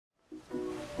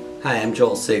Hi, I'm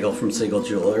Joel Siegel from Siegel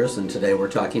Jewelers, and today we're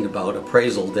talking about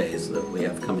appraisal days that we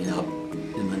have coming up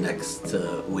in the next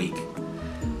week.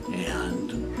 And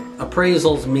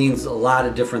appraisals means a lot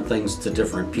of different things to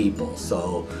different people.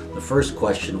 So the first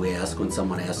question we ask when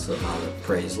someone asks about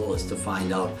appraisal is to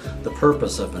find out the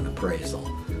purpose of an appraisal.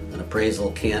 An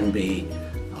appraisal can be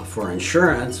for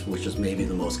insurance, which is maybe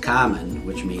the most common,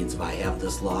 which means if I have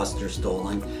this lost or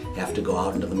stolen, have to go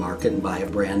out into the market and buy a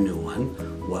brand new one,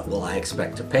 what will I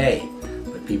expect to pay?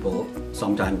 But people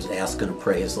sometimes ask an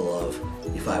appraisal of,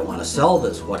 if I want to sell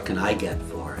this, what can I get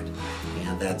for it?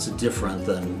 And that's different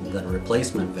than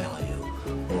replacement value.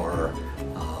 Or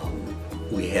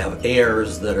we have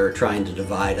heirs that are trying to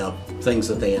divide up things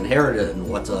that they inherited, and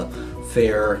what's a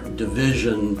fair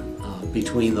division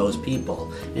between those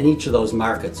people, and each of those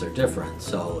markets are different.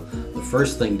 So the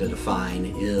first thing to define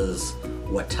is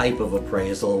what type of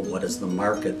appraisal, what is the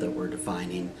market that we're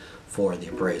defining for the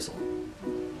appraisal.